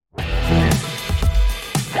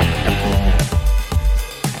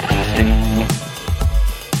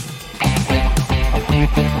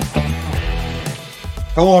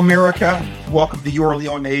Hello, America. Welcome to Your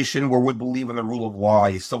Leo Nation, where we believe in the rule of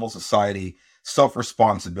law, civil society,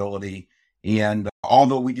 self-responsibility. And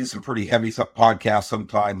although we do some pretty heavy podcasts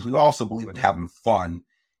sometimes, we also believe in having fun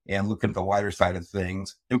and looking at the lighter side of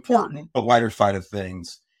things. Important, but lighter side of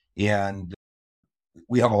things. And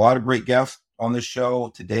we have a lot of great guests on this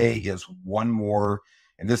show. Today is one more,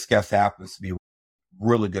 and this guest happens to be a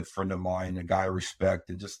really good friend of mine, a guy I respect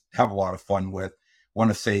and just have a lot of fun with.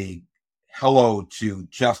 Want to say hello to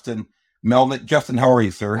Justin Melnick. Justin, how are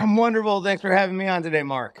you, sir? I'm wonderful. Thanks for having me on today,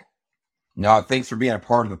 Mark. No, thanks for being a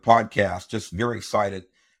part of the podcast. Just very excited,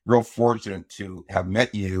 real fortunate to have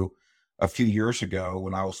met you a few years ago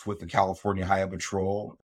when I was with the California Highway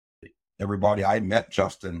Patrol. Everybody, I met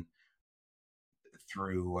Justin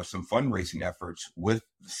through some fundraising efforts with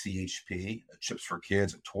the CHP, Chips for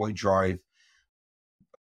Kids, a toy drive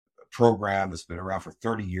program that's been around for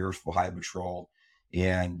 30 years for Highway Patrol.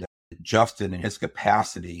 And Justin, in his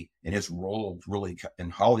capacity, in his role really in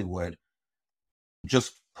Hollywood,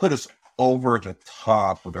 just put us over the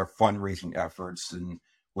top with our fundraising efforts and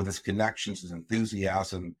with his connections, his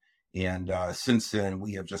enthusiasm. And since then,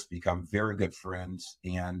 we have just become very good friends.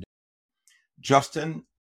 And Justin,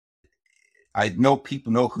 I know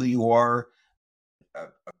people know who you are. A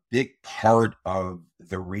big part of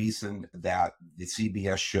the reason that the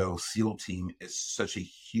CBS show SEAL Team is such a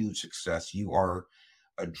huge success. You are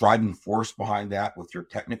a driving force behind that with your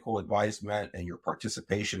technical advisement and your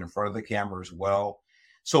participation in front of the camera as well.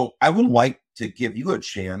 So I would like to give you a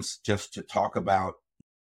chance just to talk about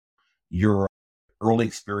your early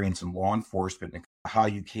experience in law enforcement and how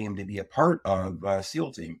you came to be a part of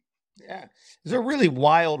SEAL Team. Yeah, it's a really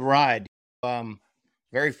wild ride.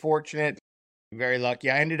 Very fortunate, very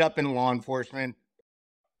lucky. I ended up in law enforcement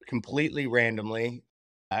completely randomly.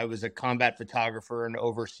 I was a combat photographer and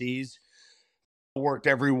overseas. Worked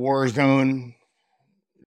every war zone,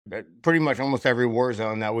 pretty much almost every war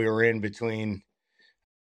zone that we were in between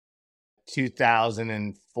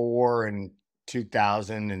 2004 and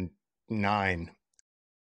 2009.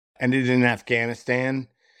 Ended in Afghanistan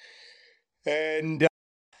and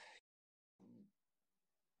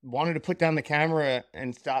wanted to put down the camera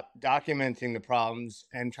and stop documenting the problems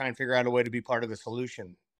and try and figure out a way to be part of the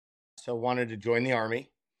solution. So wanted to join the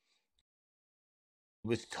Army.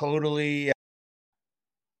 Was totally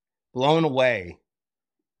blown away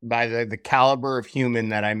by the caliber of human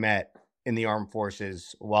that I met in the armed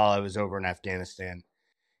forces while I was over in Afghanistan.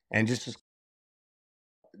 And just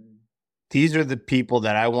these are the people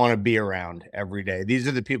that I want to be around every day. These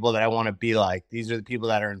are the people that I want to be like. These are the people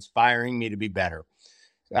that are inspiring me to be better.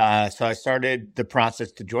 So I started the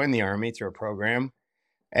process to join the Army through a program.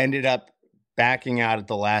 Ended up backing out at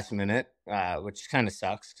the last minute, which kind of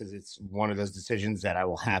sucks because it's one of those decisions that I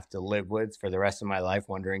will have to live with for the rest of my life,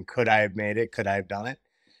 wondering, could I have made it? Could I have done it?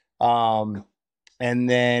 And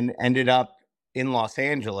then ended up in Los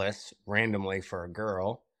Angeles randomly for a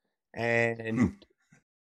girl. And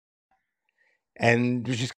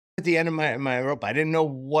was just at the end of my rope. I didn't know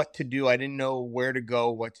what to do. I didn't know where to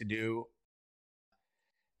go, what to do.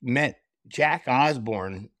 Met Jack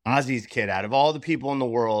Osborne, Ozzy's kid, out of all the people in the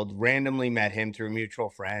world, randomly met him through a mutual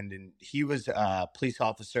friend. And he was a police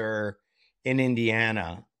officer in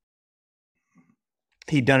Indiana.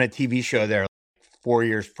 He'd done a TV show there 4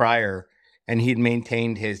 years prior, and he'd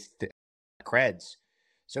maintained his creds.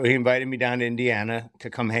 So he invited me down to Indiana to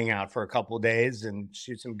come hang out for a couple of days and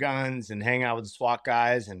shoot some guns and hang out with the SWAT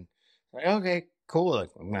guys. And like, okay, cool. Like,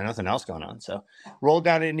 I got nothing else going on. So rolled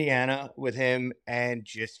down to Indiana with him and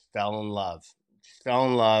just fell in love.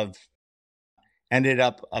 Ended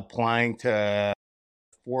up applying to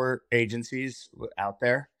 4 agencies out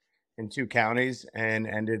there in 2 counties and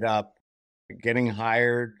ended up getting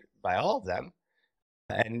hired by all of them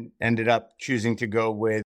and ended up choosing to go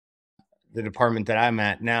with the department that I'm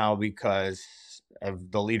at now because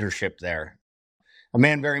of the leadership there. A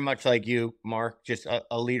man very much like you, Mark, just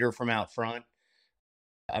a leader from out front,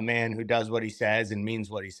 a man who does what he says and means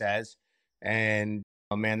what he says, and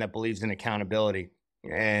a man that believes in accountability.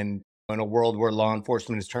 And in a world where law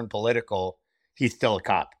enforcement has turned political, he's still a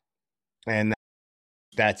cop. And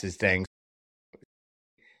that's his thing.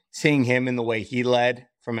 Seeing him in the way he led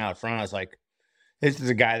from out front, I was like, this is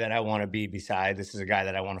a guy that I want to be beside. This is a guy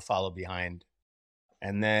that I want to follow behind.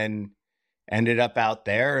 And then ended up out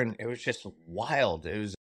there, and it was just wild. It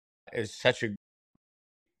was such a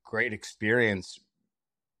great experience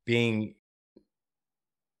being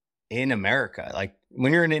in America. Like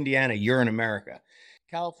when you're in Indiana, you're in America.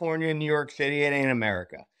 California, New York City, it ain't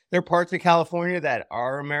America. There are parts of California that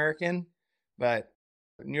are American, but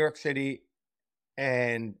New York City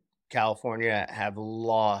and California have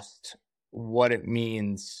lost what it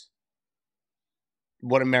means,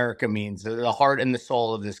 what America means, the heart and the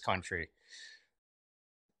soul of this country.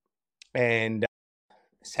 And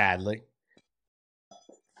sadly,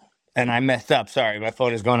 and I messed up. Sorry, my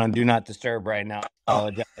phone is going on Do Not Disturb right now. I Oh,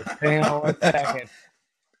 apologize. Hang on 1 second.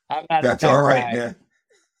 I'm not a that's tech all right, guy. man.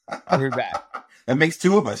 I'll be back. That makes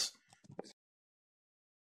two of us.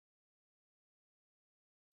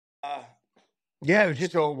 Yeah, it was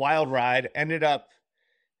just a wild ride. Ended up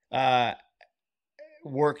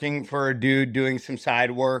working for a dude doing some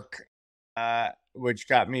side work, which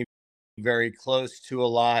got me very close to a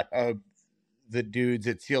lot of the dudes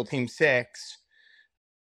at SEAL Team 6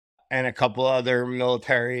 and a couple other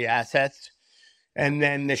military assets. And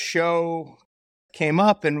then the show came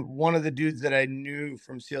up, and one of the dudes that I knew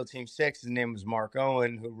from SEAL Team 6, his name was Mark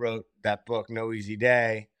Owen, who wrote that book, No Easy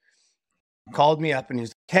Day, called me up and he's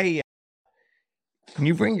like, hey, can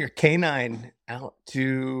you bring your canine out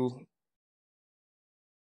to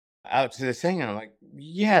this thing? And I'm like,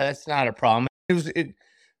 yeah, that's not a problem.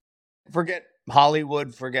 Forget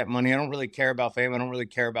Hollywood, forget money. I don't really care about fame. I don't really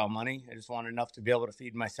care about money. I just want enough to be able to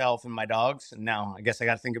feed myself and my dogs. And now I guess I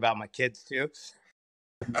got to think about my kids too.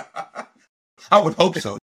 I would hope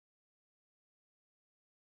so.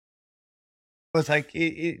 It's like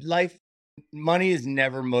life, money has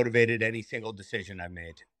never motivated any single decision I've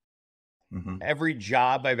made. Mm-hmm. Every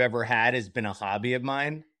job I've ever had has been a hobby of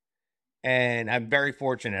mine. And I'm very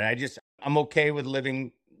fortunate. I'm okay with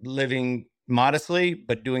living modestly,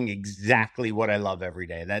 but doing exactly what I love every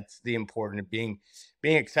day. That's the important, being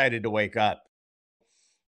excited to wake up.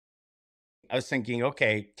 I was thinking,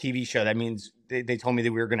 okay, TV show. That means they told me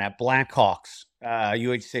that we were going to have Blackhawks,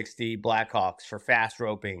 UH-60 Blackhawks for fast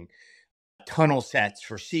roping, tunnel sets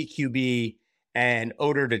for CQB and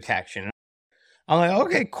odor detection. I'm like,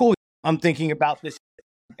 okay, cool. I'm thinking about this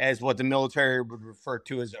as what the military would refer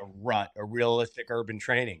to as a RUT, a realistic urban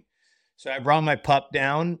training. So I brought my pup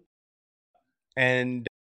down, and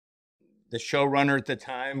the showrunner at the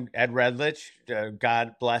time, Ed Redlich,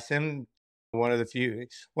 God bless him, one of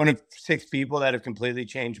 6 people that have completely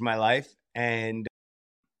changed my life. And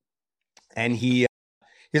he's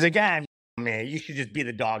like, man, you should just be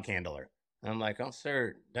the dog handler. And I'm like, oh,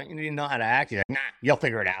 sir, don't you even know how to act? He's like, nah, you'll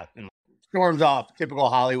figure it out. And storms off, typical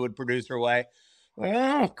Hollywood producer way. Like,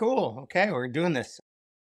 oh, cool. Okay, we're doing this.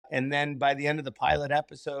 And then by the end of the pilot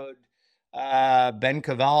episode, Ben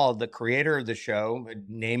Cavall, the creator of the show,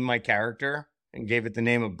 named my character and gave it the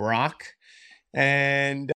name of Brock.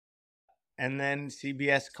 And then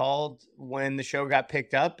CBS called when the show got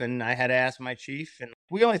picked up, and I had to ask my chief. And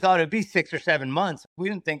we only thought it'd be 6 or 7 months. We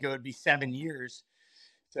didn't think it would be 7 years.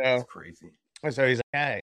 So that's crazy. So he's like,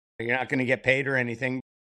 hey, you're not going to get paid or anything.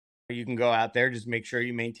 You can go out there, just make sure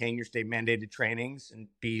you maintain your state mandated trainings and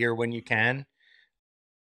be here when you can.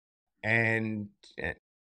 And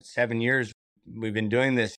 7 years we've been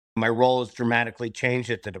doing this. My role has dramatically changed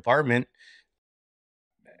at the department,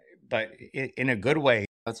 but in a good way.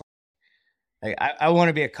 I want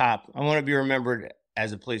to be a cop. I want to be remembered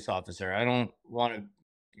as a police officer. I don't want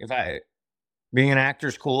to. Being an actor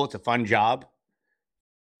is cool. It's a fun job.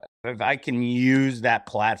 If I can use that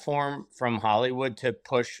platform from Hollywood to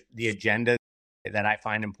push the agenda that I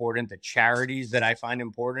find important, the charities that I find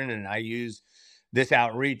important, and I use this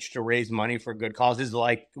outreach to raise money for good causes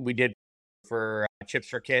like we did for Chips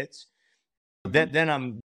for Kids, then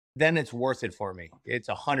it's worth it for me. It's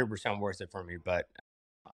 100% worth it for me. But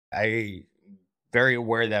I very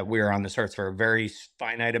aware that we are on this earth for a very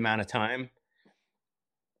finite amount of time,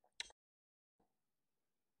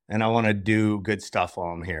 and I want to do good stuff while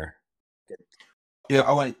I'm here.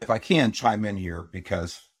 Yeah, if I can chime in here,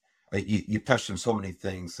 because you touched on so many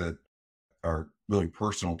things that are really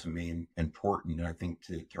personal to me and important, and I think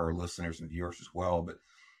to our listeners and viewers as well. But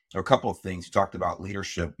there are a couple of things. You talked about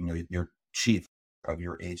leadership. You're chief of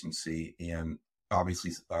your agency, and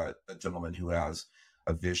obviously a gentleman who has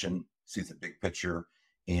a vision, sees the big picture,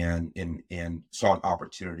 and saw an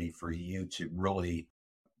opportunity for you to really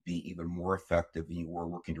be even more effective than you were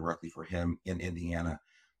working directly for him in Indiana,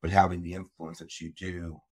 but having the influence that you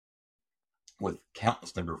do with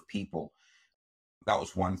countless number of people. That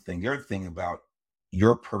was one thing. The other thing about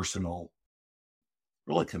your personal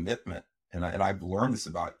really commitment, and I've learned this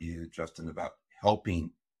about you, Justin, about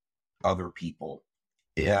helping other people.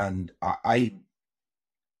 And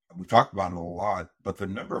we talked about it a lot, but the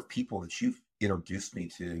number of people that you've introduced me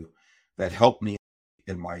to that helped me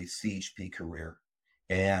in my CHP career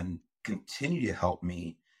and continue to help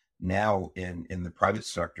me now in the private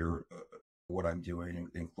sector, what I'm doing,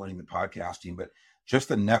 including the podcasting, but just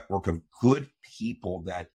the network of good people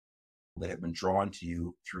that have been drawn to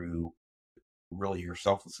you through really your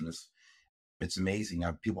selflessness. it's amazing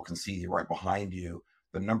how people can see right behind you,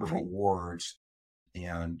 the number of awards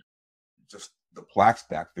and just the plaques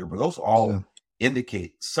back there. But those all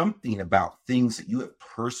indicate something about things that you have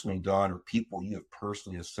personally done or people you have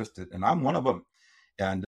personally assisted. And I'm one of them.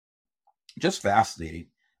 And just fascinating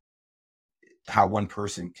how one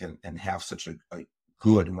person can and have such a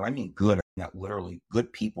good, and when I mean good, I mean that literally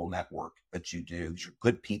good people network that you do. These are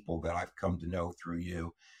good people that I've come to know through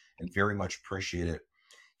you and very much appreciate it.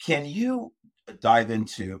 Can you dive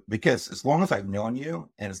into, because as long as I've known you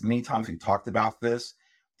and as many times we've talked about this,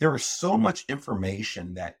 there is so much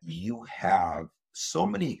information that you have, so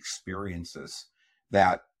many experiences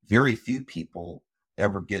that very few people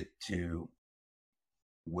ever get to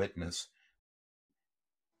witness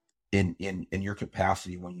in your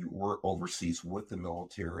capacity when you were overseas with the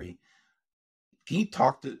military. Can you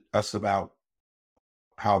talk to us about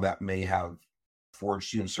how that may have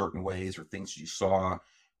forged you in certain ways, or things you saw,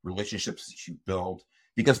 relationships that you built?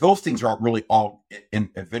 Because those things are really all and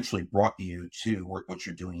eventually brought you to what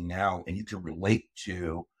you're doing now, and you can relate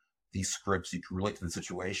to these scripts, you can relate to the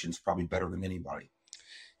situations probably better than anybody.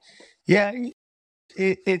 Yeah,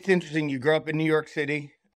 it's interesting. You grew up in New York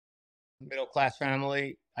City, middle class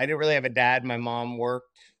family. I didn't really have a dad. My mom worked.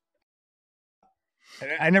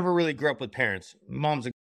 I never really grew up with parents. Mom's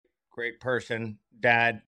a great person.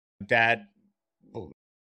 Dad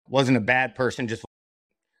wasn't a bad person, just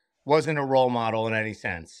wasn't a role model in any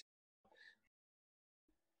sense.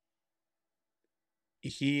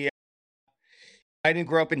 I didn't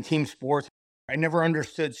grow up in team sports. I never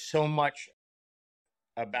understood so much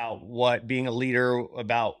about what being a leader,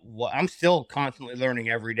 about what I'm still constantly learning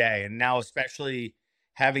every day. And now, especially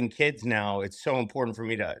having kids now, it's so important for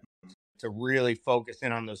me to really focus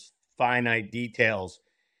in on those finite details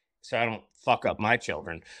so I don't fuck up my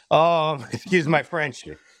children. Excuse my French.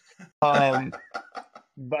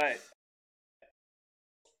 But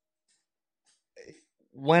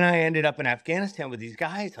when I ended up in Afghanistan with these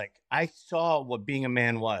guys, like, I saw what being a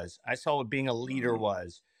man was. I saw what being a leader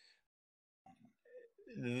was.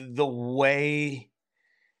 The way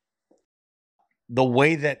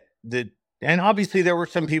that and obviously there were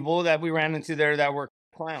some people that we ran into there that were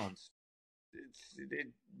clowns.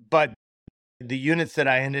 But the units that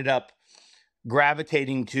I ended up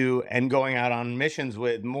gravitating to and going out on missions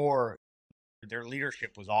with more, their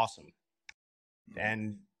leadership was awesome.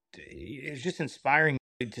 And it was just inspiring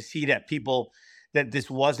to see that that this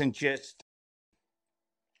wasn't just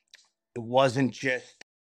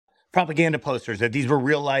propaganda posters, that these were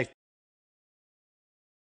real life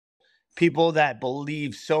people that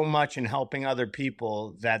believe so much in helping other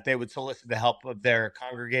people that they would solicit the help of their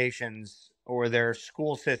congregations or their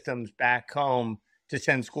school systems back home to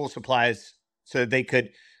send school supplies so that they could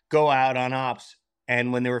go out on ops.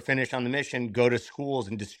 And when they were finished on the mission, go to schools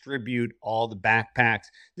and distribute all the backpacks.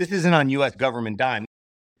 This isn't on U.S. government dime.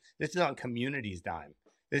 This is on communities' dime.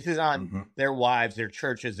 This is on their wives, their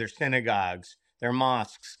churches, their synagogues, their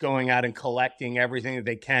mosques, going out and collecting everything that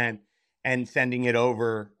they can and sending it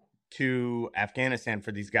over to Afghanistan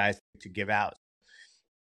for these guys to give out.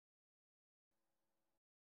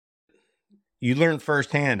 You learn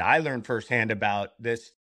firsthand. I learned firsthand about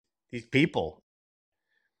these people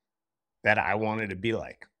that I wanted to be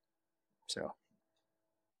like. So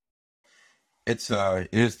It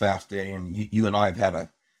is fascinating. You and I have had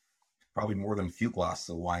probably more than a few glasses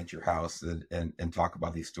of wine at your house and talk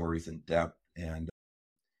about these stories in depth, and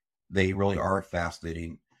they really are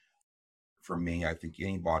fascinating for me. I think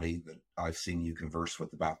anybody that I've seen you converse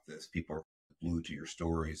with about this, people are glued to your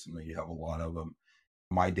stories, and you have a lot of them.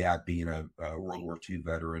 My dad being a World War II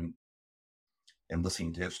veteran and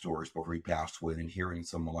listening to his stories before he passed away, and hearing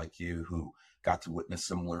someone like you who got to witness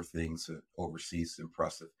similar things overseas is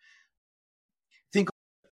impressive. I think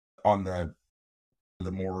on the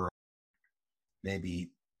more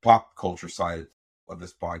maybe pop culture side of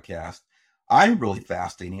this podcast, I'm really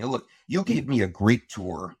fascinating. Look, you gave me a great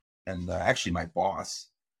tour, and actually my boss,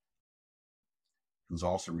 who's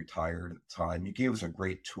also retired at the time, you gave us a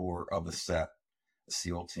great tour of the set, the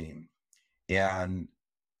SEAL team. And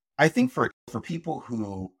I think for people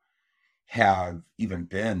who have even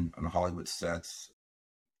been on Hollywood sets,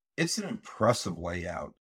 it's an impressive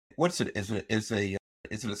layout. What's it? Is it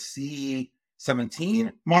a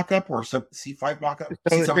C-17 mock-up or a C-5 mock-up?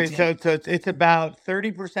 So it's about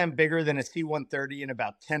 30% bigger than a C-130 and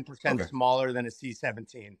about 10% smaller than a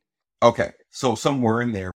C-17. Okay, so somewhere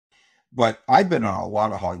in there. But I've been on a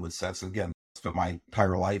lot of Hollywood sets. Again, spent my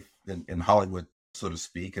entire life in Hollywood, so to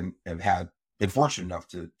speak, and have been fortunate enough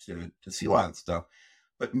to see a lot of stuff.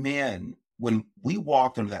 But man, when we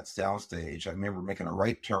walked into that soundstage, I remember making a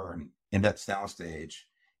right turn in that soundstage,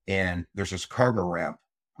 and there's this cargo ramp.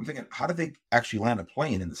 I'm thinking, how did they actually land a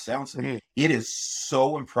plane in the sounds? It is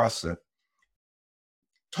so impressive.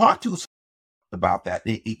 Talk to us about that.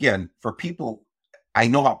 Again, for people, I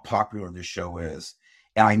know how popular this show is.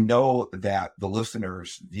 And I know that the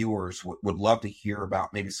listeners, viewers would love to hear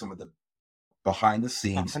about maybe some of the behind the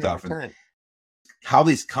scenes stuff and how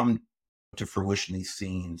these come to fruition, these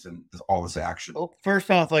scenes and all this action. Well, first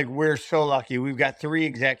off, like, we're so lucky. We've got 3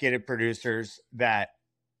 executive producers that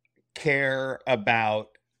care about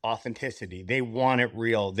authenticity. They want it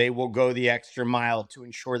real. They will go the extra mile to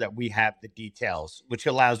ensure that we have the details, which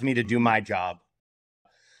allows me to do my job.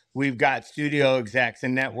 We've got studio execs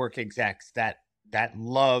and network execs that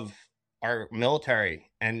love our military,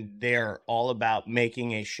 and they're all about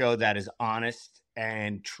making a show that is honest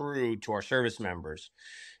and true to our service members.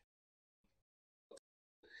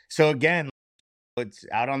 So again, it's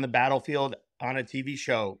out on the battlefield on a TV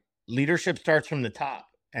show. Leadership starts from the top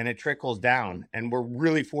and it trickles down. And we're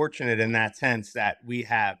really fortunate in that sense that we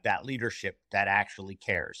have that leadership that actually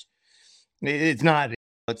cares. It's not,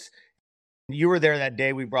 you were there that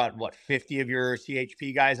day. We brought 50 of your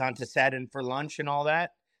CHP guys onto set and for lunch and all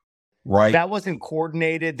that. Right. That wasn't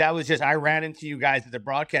coordinated. That was just, I ran into you guys at the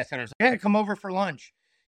broadcast center. I was like, hey, come over for lunch.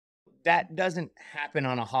 That doesn't happen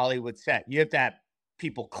on a Hollywood set. You have to have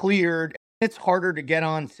people cleared. It's harder to get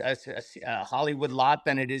on a Hollywood lot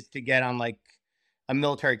than it is to get on like a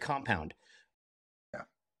military compound. Yeah.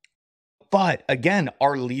 But again,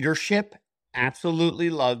 our leadership absolutely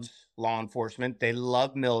loves law enforcement. They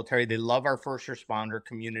love military. They love our first responder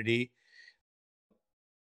community.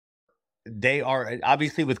 They are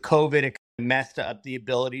obviously, with COVID, it messed up the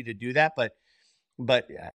ability to do that. But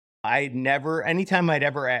anytime I'd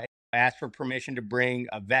ever ask for permission to bring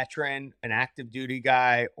a veteran, an active duty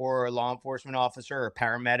guy, or a law enforcement officer or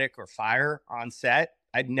paramedic or fire on set,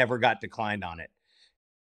 I'd never got declined on it.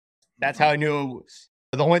 That's how I knew.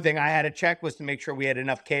 The only thing I had to check was to make sure we had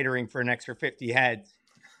enough catering for an extra 50 heads.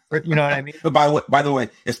 You know what I mean? But by the way,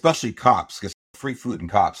 especially cops, because free food and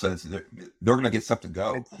cops, so they're going to get stuff to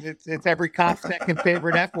go. It's every cop's second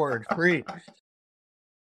favorite F word, free.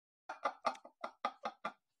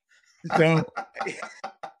 So,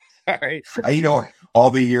 sorry. All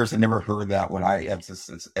the years I never heard that when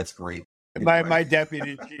it's great. My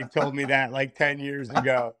deputy chief told me that like 10 years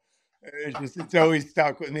ago. It's always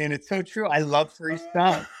stuck with me, and it's so true. I love free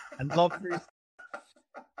stuff.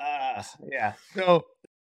 Yeah. So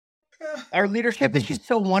our leadership is just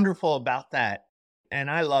so wonderful about that, and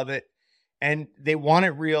I love it. And they want it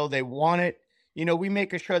real. They want it. We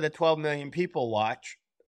make a show that 12 million people watch,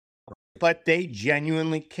 but they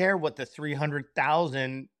genuinely care what the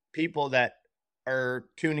 300,000 people that are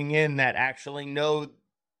tuning in that actually know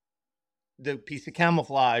the piece of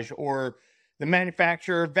camouflage or the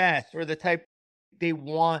manufacturer of vests or the type. They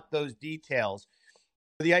want those details.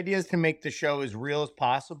 The idea is to make the show as real as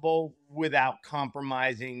possible without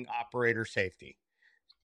compromising operator safety.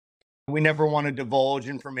 We never want to divulge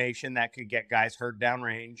information that could get guys hurt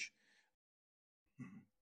downrange.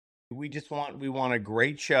 We want a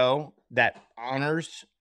great show that honors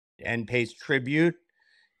and pays tribute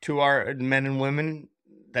to our men and women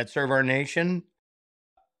that serve our nation.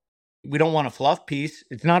 We don't want a fluff piece.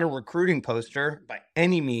 It's not a recruiting poster by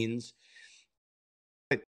any means.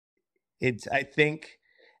 But I think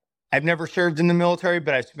I've never served in the military,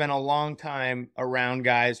 but I've spent a long time around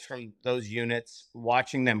guys from those units,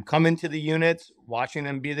 watching them come into the units, watching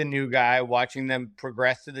them be the new guy, watching them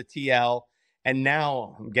progress to the TL. And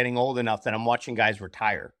now I'm getting old enough that I'm watching guys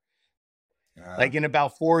retire. Like in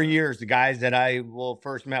about 4 years, the guys that I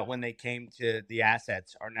first met when they came to the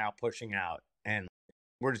assets are now pushing out. And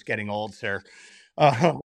we're just getting old, sir.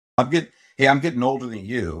 I'm getting older than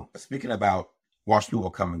you. Speaking about watching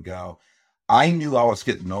people come and go, I knew I was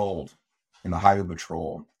getting old in the highway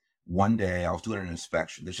patrol. One day I was doing an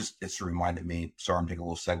inspection. It's reminded me. Sorry, I'm taking a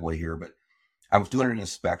little segue here, but I was doing an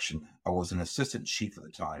inspection. I was an assistant chief at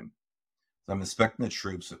the time. So I'm inspecting the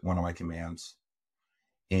troops at one of my commands,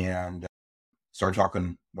 and started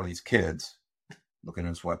talking to one of these kids, looking at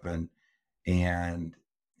his weapon, and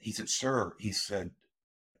he said, "Sir," he said,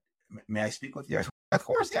 "may I speak with you?" I said, "Of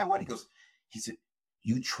course, yeah." What? He said,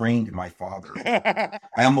 "You trained my father." I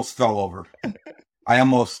almost fell over. I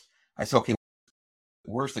said, "Okay,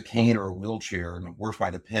 where's the cane or a wheelchair? And where's my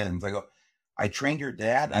depends?" I go, "I trained your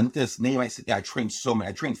dad?" And this name, I said, "Yeah, I trained so many.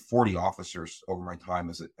 I trained 40 officers over my time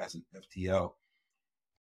as an FTO."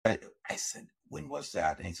 I said, "When was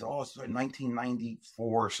that?" And he said, "Oh, it's like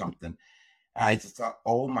 1994 or something." And I just thought,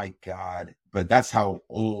 oh my God. But that's how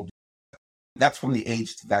old. That's when the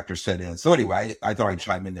age factor set in. So anyway, I thought I'd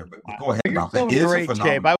chime in there, but go ahead. You're still in great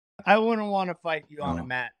shape. I wouldn't want to fight you on a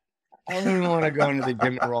mat. I wouldn't want to go into the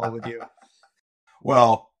gym and roll with you.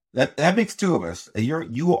 Well, that makes two of us.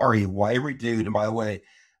 You are a wiry dude. And by the way,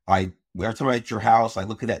 every time I'm at your house, I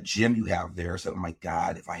look at that gym you have there. So, oh my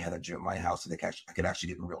God, if I had a gym at my house, I could actually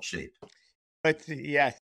get in real shape. But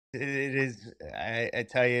yes, it is. I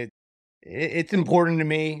tell you, it's important to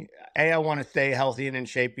me. I want to stay healthy and in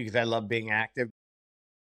shape because I love being active.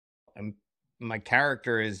 My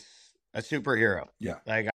character is a superhero. Yeah.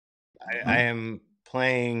 Like I am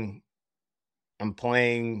playing. I'm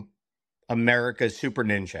playing America's super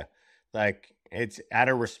ninja. Like, it's out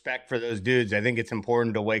of respect for those dudes. I think it's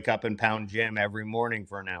important to wake up and pound gym every morning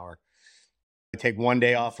for an hour. I take one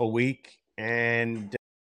day off a week and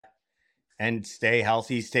stay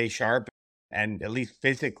healthy, stay sharp, and at least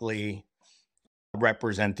physically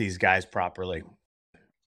represent these guys properly.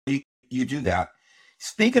 You do that.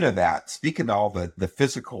 Speaking of that, speaking of all the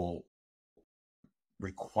physical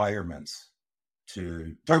requirements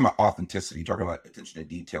to talking about authenticity, talking about attention to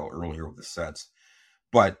detail earlier with the sets,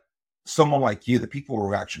 but someone like you, the people who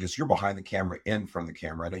are actually, because you're behind the camera and from the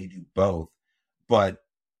camera, I know you do both, but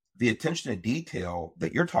the attention to detail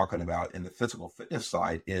that you're talking about in the physical fitness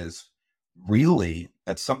side is really,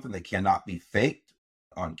 that's something that cannot be faked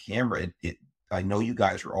on camera. I know you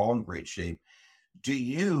guys are all in great shape.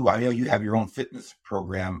 I know you have your own fitness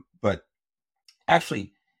program, but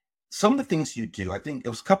actually some of the things you do, I think it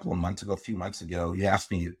was a few months ago, you asked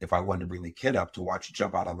me if I wanted to bring the kid up to watch you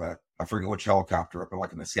jump out of I forget which helicopter up in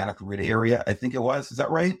like in the Santa Clarita area. I think it was. Is that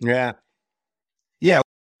right? Yeah. Yeah.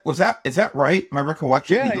 Is that right? My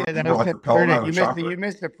recollection? Yeah. That was you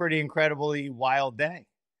missed a pretty incredibly wild day.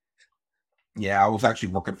 Yeah, I was actually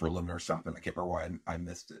working for a living or something. I can't remember why I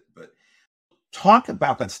missed it. But talk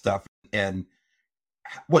about that stuff and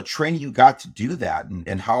what training you got to do that,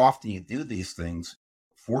 and how often you do these things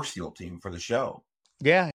for SEAL Team for the show.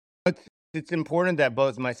 Yeah, it's important that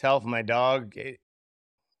both myself and my dog.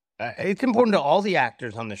 It's important to all the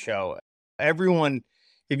actors on the show. Everyone,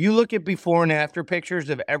 if you look at before and after pictures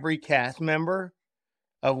of every cast member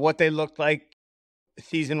of what they looked like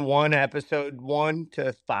season 1, episode 1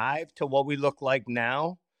 to 5 to what we look like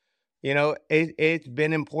now, it's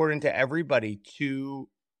been important to everybody to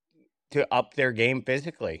up their game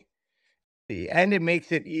physically. And it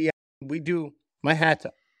makes it, we do, my hat's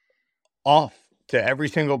off to every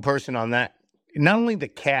single person on that. Not only the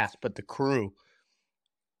cast, but the crew.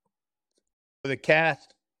 The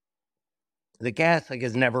cast like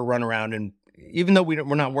has never run around, and even though we're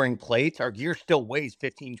not wearing plates, our gear still weighs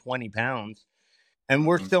 15, 20 pounds. And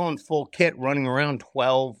we're still in full kit running around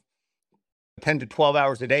 10 to 12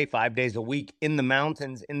 hours a day, 5 days a week in the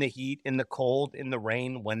mountains, in the heat, in the cold, in the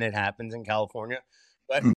rain when it happens in California.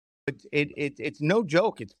 But it's no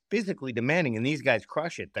joke. It's physically demanding, and these guys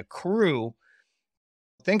crush it. The crew,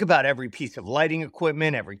 think about every piece of lighting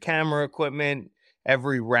equipment, every camera equipment,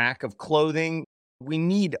 every rack of clothing. We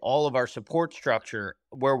need all of our support structure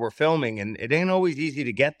where we're filming, and it ain't always easy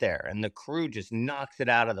to get there. And the crew just knocks it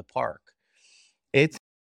out of the park. It's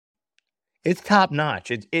top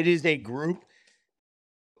notch. It is a group.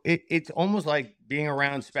 It's almost like being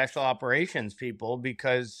around special operations people,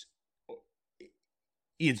 because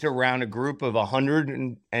it's around a group of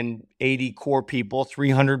 180 core people,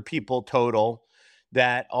 300 people total,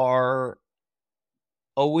 that are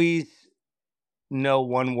always know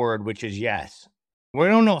one word, which is yes. We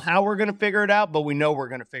don't know how we're going to figure it out, but we know we're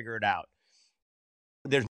going to figure it out.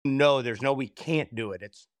 There's no we can't do it.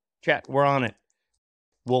 It's chat, we're on it.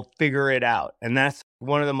 We'll figure it out. And that's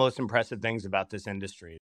one of the most impressive things about this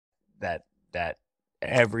industry, that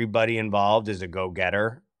everybody involved is a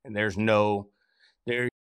go-getter, and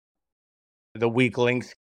the weak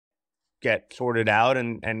links get sorted out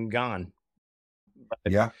and gone.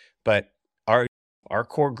 But our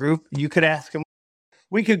core group, you could ask them,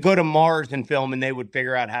 we could go to Mars and film and they would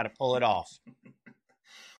figure out how to pull it off.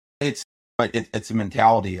 It's a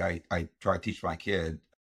mentality I try to teach my kid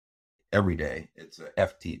every day. It's a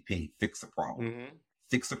FTP, fix the problem. Mm-hmm.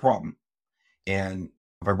 Fix the problem. And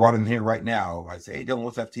if I brought him here right now, I say, hey, Dylan,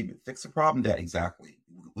 what's FTP? Fix the problem, Dad. Exactly.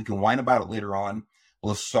 We can whine about it later on.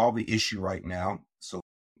 Let's solve the issue right now so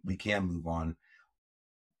we can move on.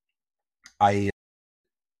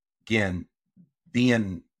 Again,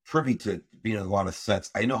 being privy to being in a lot of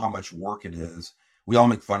sets, I know how much work it is. We all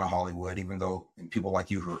make fun of Hollywood, even though people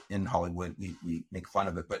like you who are in Hollywood, we make fun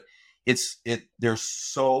of it. But there's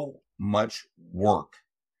so much work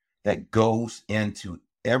that goes into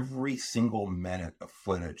every single minute of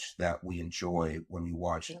footage that we enjoy when we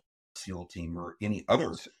watch SEAL Team or any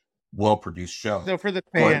other well-produced show. So for the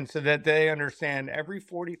fans, so that they understand, every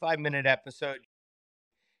 45-minute episode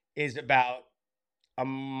is about a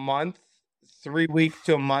month, 3 weeks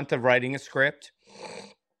to a month of writing a script.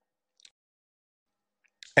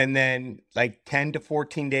 And then like 10 to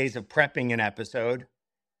 14 days of prepping an episode,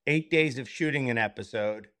 8 days of shooting an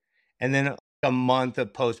episode, and then a month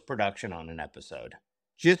of post-production on an episode,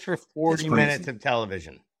 just for That's 40 minutes crazy. of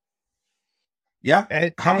television. Yeah.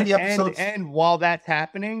 And, How and, many and, episodes? and while that's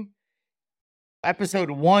happening, episode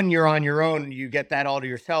 1, you're on your own. You get that all to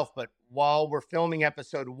yourself. But while we're filming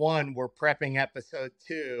episode 1, we're prepping episode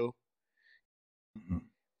 2. Mhm.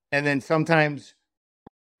 And then sometimes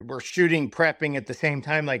we're shooting, prepping at the same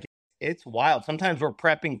time. Like, it's wild. Sometimes we're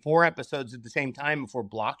prepping 4 episodes at the same time if we're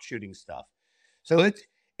block shooting stuff. So it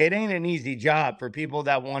ain't an easy job for people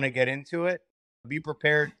that want to get into it. Be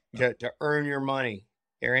prepared to earn your money.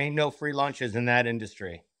 There ain't no free lunches in that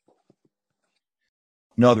industry.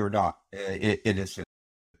 No, they're not. It's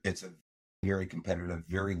a very competitive,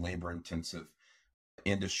 very labor intensive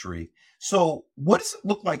industry. So, what does it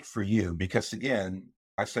look like for you? Because again,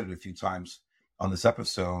 I said it a few times on this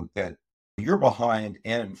episode that you're behind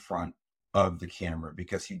and in front of the camera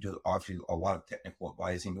because you do obviously a lot of technical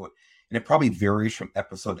advising, and it probably varies from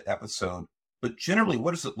episode to episode. But generally,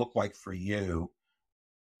 what does it look like for you?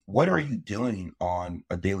 What are you doing on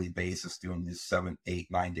a daily basis doing these 7, 8,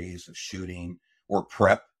 9 days of shooting or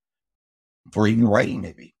prep or even writing,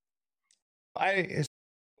 maybe? I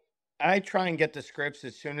try and get the scripts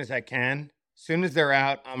as soon as I can. As soon as they're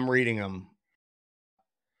out, I'm reading them.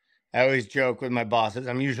 I always joke with my bosses,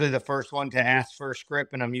 I'm usually the first one to ask for a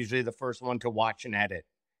script, and I'm usually the first one to watch and edit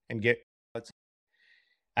and get.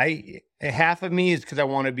 Half of me is because I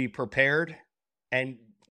want to be prepared, and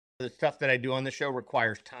the stuff that I do on the show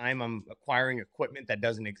requires time. I'm acquiring equipment that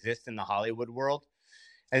doesn't exist in the Hollywood world,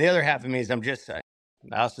 and the other half of me is I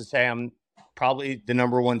also say I'm probably the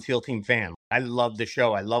number one SEAL Team fan. I love the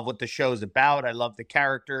show. I love what the show's about. I love the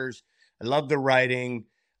characters. I love the writing.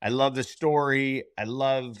 I love the story. I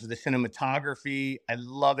love the cinematography. I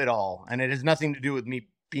love it all, and it has nothing to do with me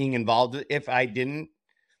being involved. If I didn't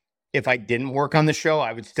work on the show,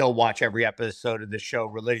 I would still watch every episode of the show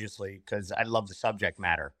religiously because I love the subject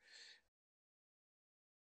matter.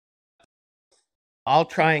 I'll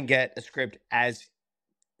try and get a script as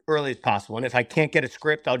early as possible. And if I can't get a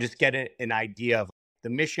script, I'll just get an idea of the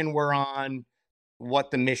mission we're on,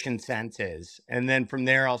 what the mission sense is. And then from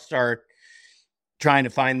there, I'll start trying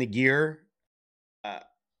to find the gear.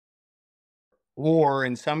 Or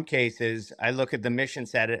in some cases, I look at the mission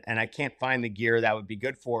set and I can't find the gear that would be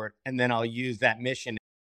good for it. And then I'll use that mission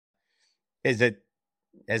as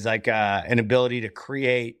an ability to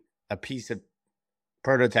create a piece of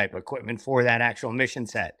prototype equipment for that actual mission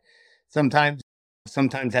set. Sometimes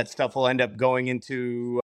that stuff will end up going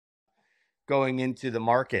into the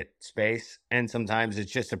market space, and sometimes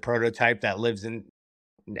it's just a prototype that lives in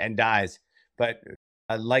and dies. But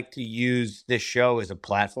I like to use this show as a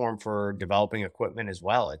platform for developing equipment as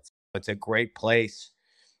well. It's a great place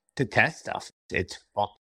to test stuff. It's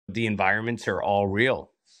the environments are all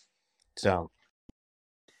real. So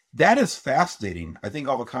That is fascinating. I think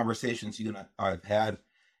all the conversations you and I've had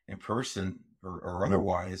in person or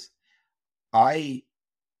otherwise, I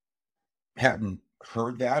hadn't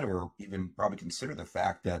heard that or even probably considered the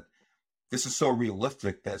fact that this is so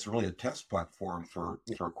realistic that it's really a test platform for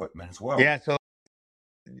equipment as well. yeah, so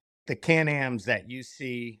the Can-Ams that you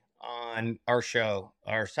see on our show,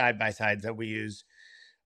 our side by sides that we use,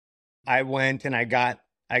 I went and I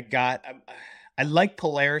like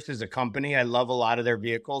Polaris as a company. I love a lot of their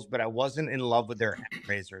vehicles, but I wasn't in love with their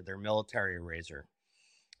Razor, their military Razor.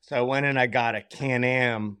 So I went and I got a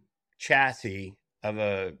Can-Am chassis of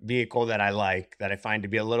a vehicle that I like, that I find to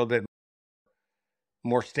be a little bit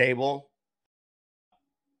more stable.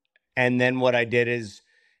 And then what I did is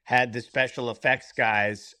had the special effects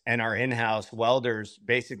guys and our in-house welders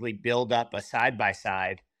basically build up a side by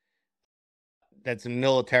side that's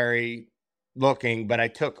military looking, but I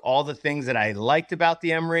took all the things that I liked about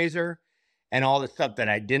the M Razor and all the stuff that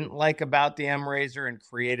I didn't like about the M Razor and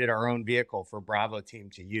created our own vehicle for Bravo team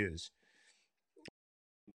to use.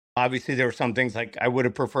 Obviously, there were some things like I would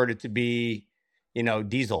have preferred it to be,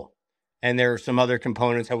 diesel. And there are some other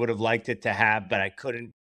components I would have liked it to have, but I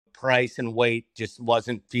couldn't. Price and weight just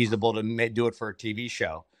wasn't feasible to do it for a TV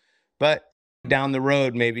show. But down the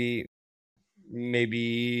road, maybe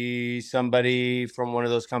somebody from one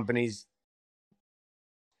of those companies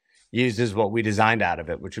uses what we designed out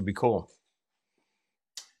of it, which would be cool.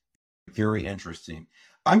 Very interesting.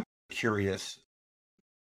 I'm curious.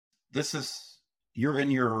 You're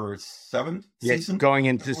in your seventh season? Going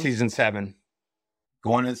into season 7.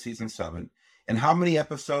 Going into season 7. And how many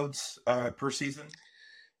episodes per season?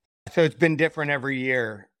 So it's been different every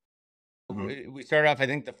year. We started off, I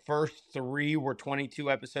think the first 3 were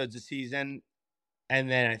 22 episodes a season. And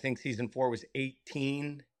then I think season 4 was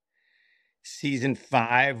 18. Season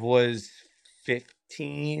 5 was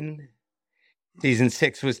 15. Season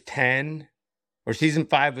 6 was 10. Or season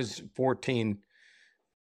 5 was 14.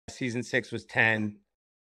 Season 6 was 10.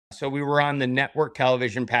 So we were on the network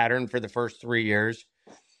television pattern for the first 3 years.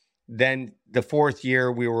 Then the 4th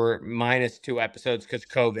year, we were minus 2 episodes because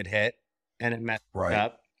COVID hit and it messed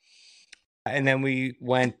up. And then we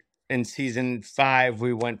went in season 5,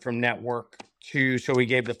 we went from network to, so we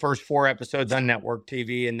gave the first 4 episodes on network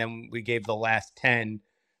TV, and then we gave the last 10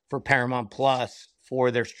 for Paramount Plus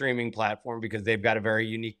for their streaming platform because they've got a very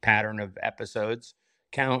unique pattern of episodes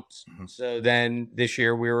counts. So then this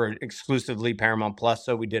year we were exclusively Paramount Plus,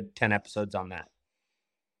 so we did 10 episodes on that.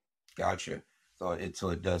 Gotcha. So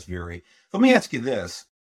it does vary. Let me ask you this.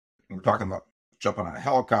 We're talking about jumping out of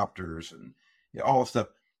helicopters and all this stuff.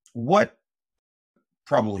 What,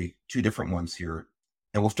 probably 2 different ones here,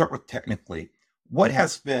 and we'll start with technically. What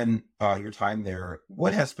has been your time there?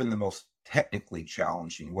 What has been the most technically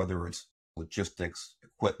challenging, whether it's logistics,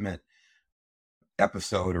 equipment,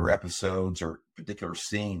 episode or episodes or particular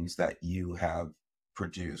scenes that you have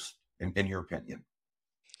produced, in your opinion?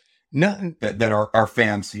 Nothing that our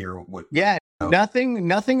fans here would. Yeah,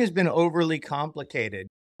 nothing has been overly complicated.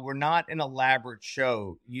 We're not an elaborate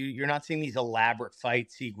show. You're not seeing these elaborate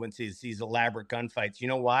fight sequences, these elaborate gunfights. You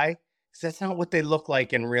know why? Because that's not what they look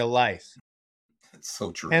like in real life. That's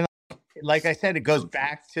so true. And like I said, it goes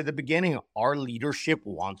back to the beginning. Our leadership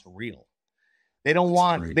wants real. They don't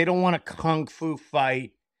want a kung fu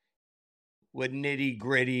fight with nitty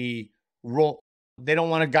gritty roll. They don't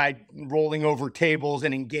want a guy rolling over tables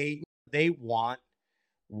and engage. They want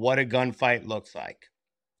what a gunfight looks like.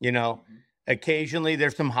 Occasionally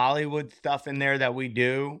there's some Hollywood stuff in there that we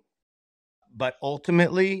do, but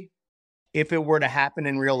ultimately, if it were to happen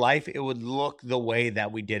in real life, it would look the way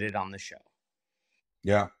that we did it on the show.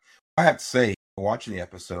 Yeah. I have to say, watching the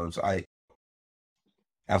episodes,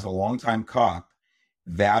 as a longtime cop,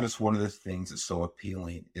 that is one of the things that's so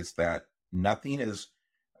appealing, is that nothing is,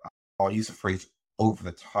 I'll use the phrase, over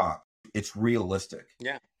the top. It's realistic.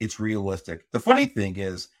 Yeah. It's realistic. The funny thing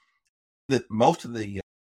is that most of the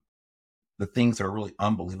things that are really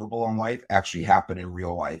unbelievable in life actually happen in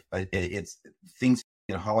real life. It's things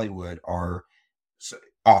in Hollywood are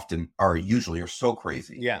usually so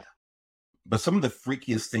crazy. Yeah. But some of the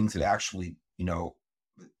freakiest things that actually,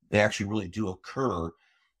 they actually really do occur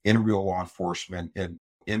in real law enforcement and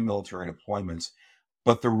in military deployments.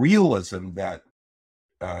 But the realism that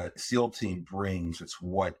SEAL team brings, it's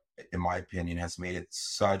what, in my opinion, has made it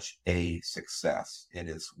such a success. It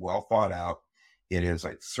is well thought out. It is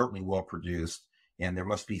certainly well produced, and there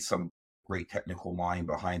must be some great technical mind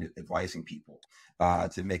behind it, advising people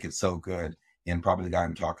to make it so good. And probably the guy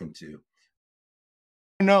I'm talking to.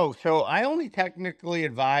 No, so I only technically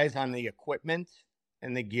advise on the equipment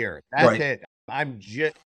and the gear. That's it. I'm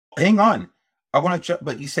just hang on. I want to check,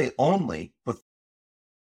 but you say only, but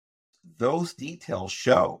those details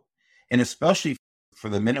show, and especially for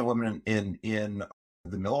the men and women in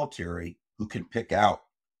the military who can pick out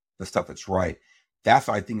the stuff that's right. That's,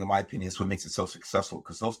 I think, in my opinion, is what makes it so successful,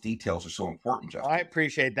 because those details are so important, Justin. I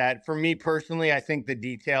appreciate that. For me personally, I think the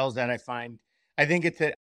details that I find, I think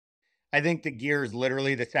the gear is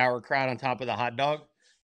literally the sauerkraut on top of the hot dog,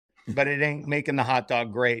 but it ain't making the hot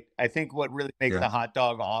dog great. I think what really makes the hot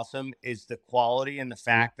dog awesome is the quality and the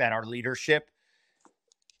fact that our leadership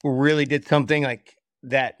really did something like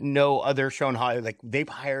that no other show in Hollywood. Like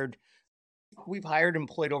we've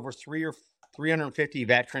employed over 350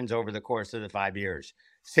 veterans over the course of the 5 years,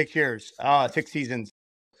 6 years, 6 seasons.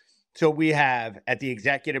 So we have, at the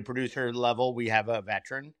executive producer level, we have a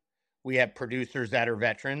veteran. We have producers that are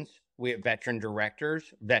veterans. We have veteran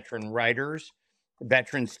directors, veteran writers,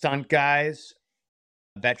 veteran stunt guys,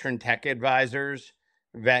 veteran tech advisors,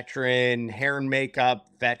 veteran hair and makeup,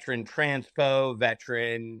 veteran transpo,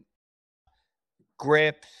 veteran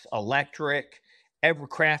grips, electric, every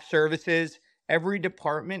craft services. Every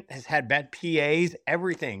department has had vet PAs,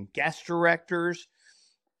 everything, guest directors.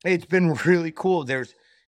 It's been really cool. There's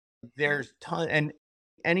ton, and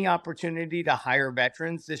any opportunity to hire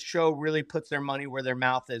veterans, this show really puts their money where their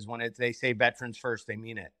mouth is. When they say veterans first, they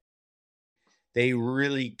mean it. They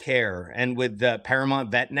really care. And with the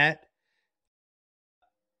Paramount VetNet,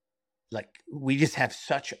 we just have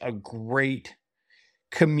such a great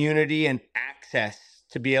community and access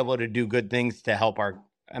to be able to do good things to help our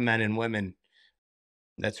men and women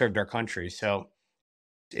that served our country. So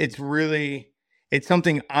it's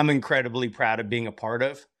something I'm incredibly proud of being a part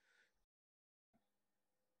of.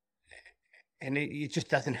 And it just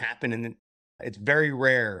doesn't happen It's very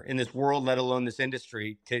rare in this world, let alone this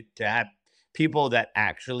industry, to have people that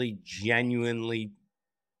actually genuinely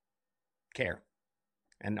care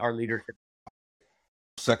and our leadership.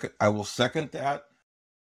 I will second that.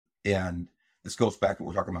 And this goes back to what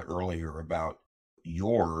we were talking about earlier about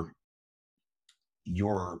your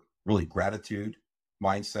really gratitude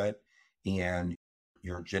mindset and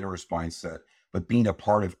your generous mindset, but being a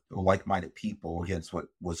part of like-minded people, again, what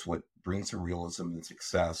brings the realism and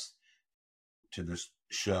success to this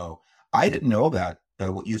show. I didn't know that,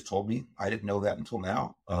 what you told me. I didn't know that until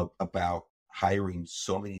now, about hiring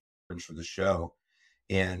so many veterans for the show.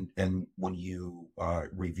 And when you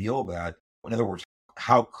reveal that, in other words,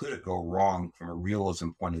 how could it go wrong from a realism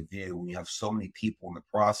point of view when you have so many people in the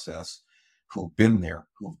process who've been there,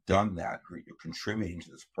 who've done that, who are contributing to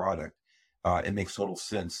this product? It makes total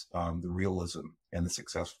sense. The realism and the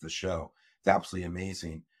success of the show. It's absolutely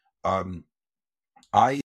amazing.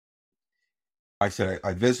 I said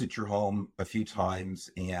I visit your home a few times,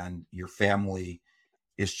 and your family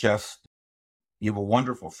is just, you have a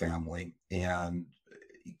wonderful family. And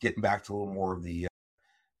getting back to a little more of the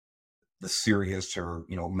serious or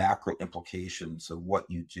macro implications of what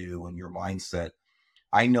you do and your mindset.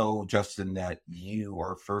 I know, Justin, that you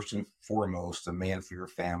are first and foremost a man for your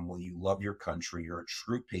family. You love your country. You're a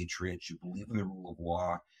true patriot. You believe in the rule of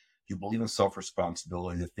law. You believe in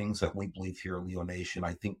self-responsibility, the things that we believe here in Leo Nation.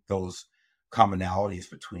 I think those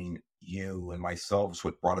commonalities between you and myself is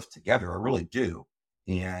what brought us together. I really do,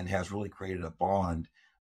 and has really created a bond.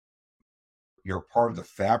 You're a part of the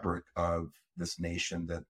fabric of this nation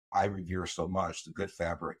that I revere so much, the good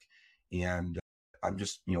fabric. And I'm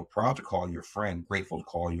just, proud to call you a friend, grateful to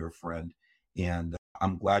call you a friend. And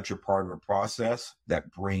I'm glad you're part of a process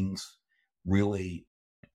that brings really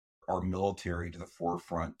our military to the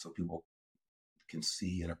forefront so people can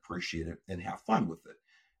see and appreciate it and have fun with it.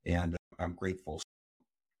 And I'm grateful.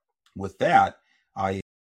 With that, I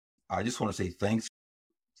just want to say thanks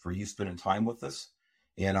for you spending time with us.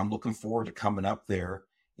 And I'm looking forward to coming up there.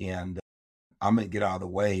 And I'm going to get out of the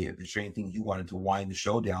way. If there's anything you wanted to wind the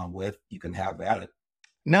show down with, you can have at it.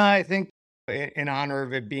 No, I think in honor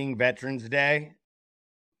of it being Veterans Day,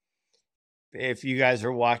 if you guys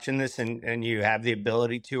are watching this and you have the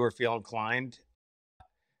ability to or feel inclined,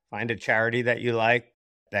 find a charity that you like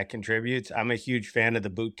that contributes. I'm a huge fan of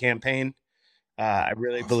the boot campaign. I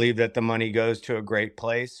really Awesome. believe that the money goes to a great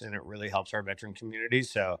place and it really helps our veteran community.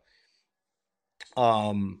 So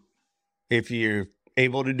if you're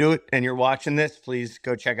able to do it and you're watching this, please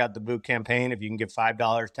go check out the boot campaign. If you can give $5,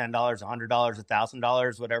 $10, $100,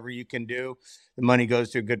 $1,000, whatever you can do, the money goes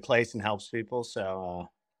to a good place and helps people. So,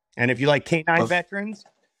 and if you like canine veterans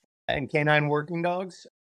and canine working dogs,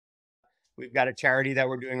 we've got a charity that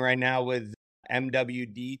we're doing right now with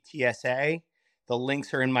MWD TSA. The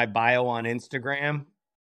links are in my bio on Instagram,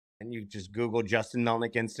 and you just Google Justin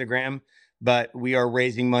Melnick Instagram. But we are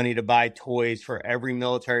raising money to buy toys for every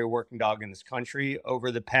military working dog in this country.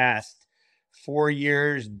 Over the past 4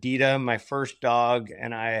 years, Dita, my first dog,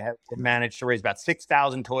 and I have managed to raise about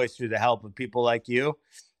 6,000 toys through the help of people like you.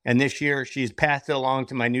 And this year, she's passed it along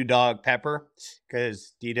to my new dog, Pepper,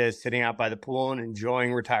 because Dita is sitting out by the pool and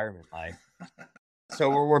enjoying retirement life. So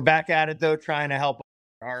we're back at it, though, trying to help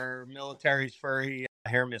our military's furry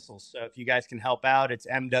hair missiles. So if you guys can help out, it's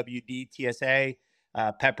MWD TSA,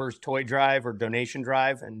 Pepper's Toy Drive or Donation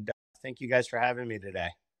Drive. And thank you guys for having me today.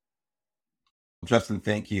 Justin,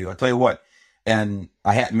 thank you. I'll tell you what, and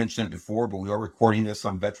I hadn't mentioned it before, but we are recording this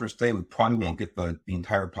on Veterans Day. We probably won't get the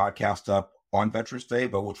entire podcast up on Veterans Day,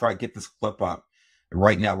 but we'll try to get this clip up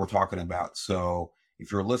right now we're talking about. So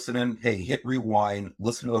if you're listening, hey, hit rewind,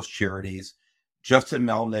 listen to those charities. Justin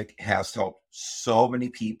Melnick has helped so many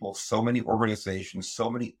people, so many organizations, so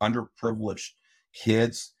many underprivileged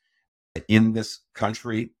kids in this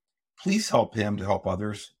country. Please help him to help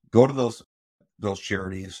others. Go to those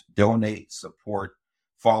charities, donate, support,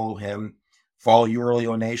 follow him, follow Your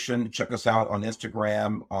Leo Nation. Check us out on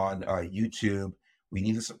Instagram, on YouTube. We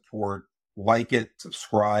need the support. Like it,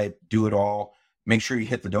 subscribe, do it all. Make sure you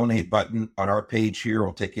hit the donate button on our page here.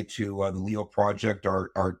 We'll take you to the Leo Project,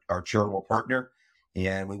 our charitable partner.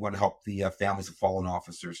 And we want to help the families of fallen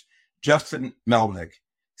officers. Justin Melnick,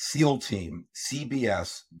 SEAL Team,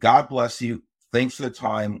 CBS, God bless you. Thanks for the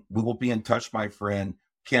time. We will be in touch, my friend.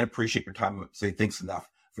 Can't appreciate your time. Say thanks enough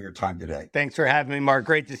for your time today. Thanks for having me, Mark.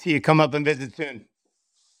 Great to see you. Come up and visit soon.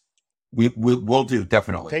 We'll do,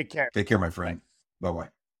 definitely. Take care. Take care, my friend. Bye-bye.